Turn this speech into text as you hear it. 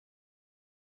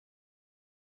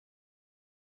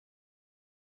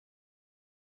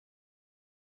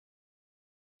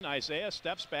Isaiah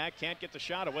steps back, can't get the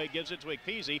shot away, gives it to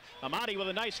Ikpeasy. Amati with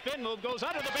a nice spin move, goes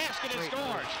under the basket and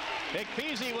scores.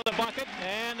 Ikpeasy with a bucket,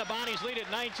 and the Bonnies lead at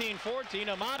 19-14.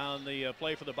 Amati on the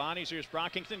play for the Bonnies. Here's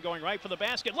Brockington going right for the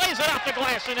basket, lays it off the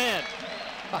glass and in.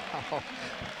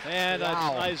 And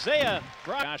Isaiah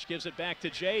Josh gives it back to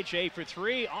Jay. Jay for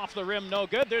three, off the rim, no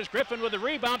good. There's Griffin with the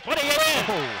rebound, putting it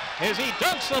in as he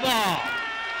dunks the ball.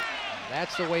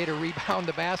 That's the way to rebound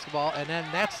the basketball, and then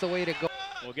that's the way to go.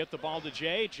 We'll get the ball to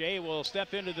Jay. Jay will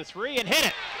step into the three and hit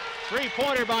it.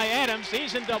 Three-pointer by Adams.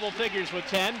 He's in double figures with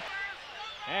 10.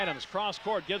 Adams cross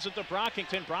court, gives it to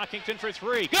Brockington. Brockington for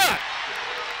three. Good!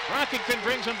 Brockington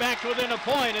brings him back to within a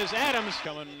point as Adams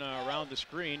coming around the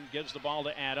screen, gives the ball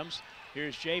to Adams.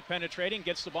 Here's Jay penetrating,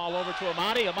 gets the ball over to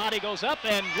Amati. Amati goes up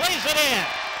and lays it in.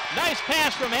 Nice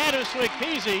pass from Adams to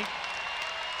Ikpeasy.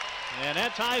 And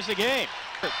that ties the game.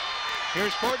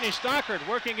 Here's Courtney Stockard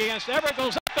working against Everett,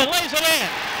 goes up and lays it in.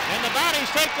 And the Bonnies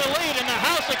take the lead and the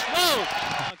house explodes.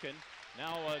 Duncan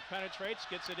now penetrates,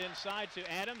 gets it inside to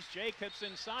Adams. Jacobs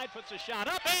inside, puts a shot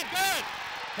up and good.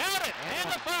 Count it,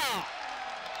 and the foul.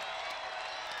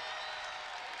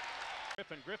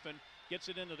 Griffin gets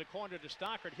it into the corner to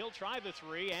Stockard. He'll try the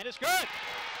three, and it's good.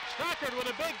 Stockard with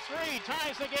a big three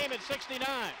ties the game at 69.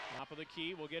 Top of the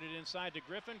key, we'll get it inside to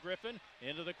Griffin. Griffin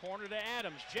into the corner to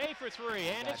Adams. Jay for three,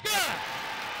 and it's good.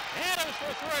 Adams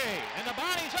for three, and the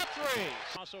Bonnies up three.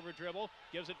 Crossover dribble,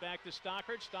 gives it back to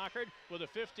Stockard. Stockard with a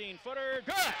 15-footer,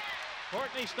 good.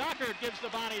 Courtney Stockard gives the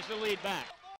Bonnies the lead back.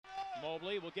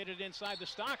 Mobley will get it inside to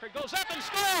Stockard, goes up and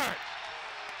scores.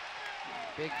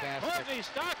 Big basket. Courtney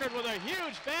Stockard with a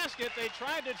huge basket. They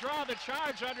tried to draw the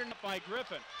charge under by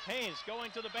Griffin. Haynes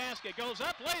going to the basket, goes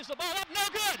up, lays the ball up, no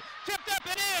good. Tipped up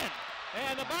and in.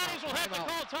 And the Bonnies will have to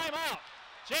call timeout.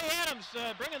 Jay Adams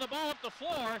bringing the ball up the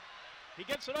floor. He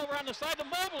gets it over on the side to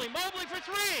Mobley. Mobley for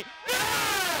three.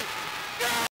 Good!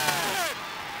 Good!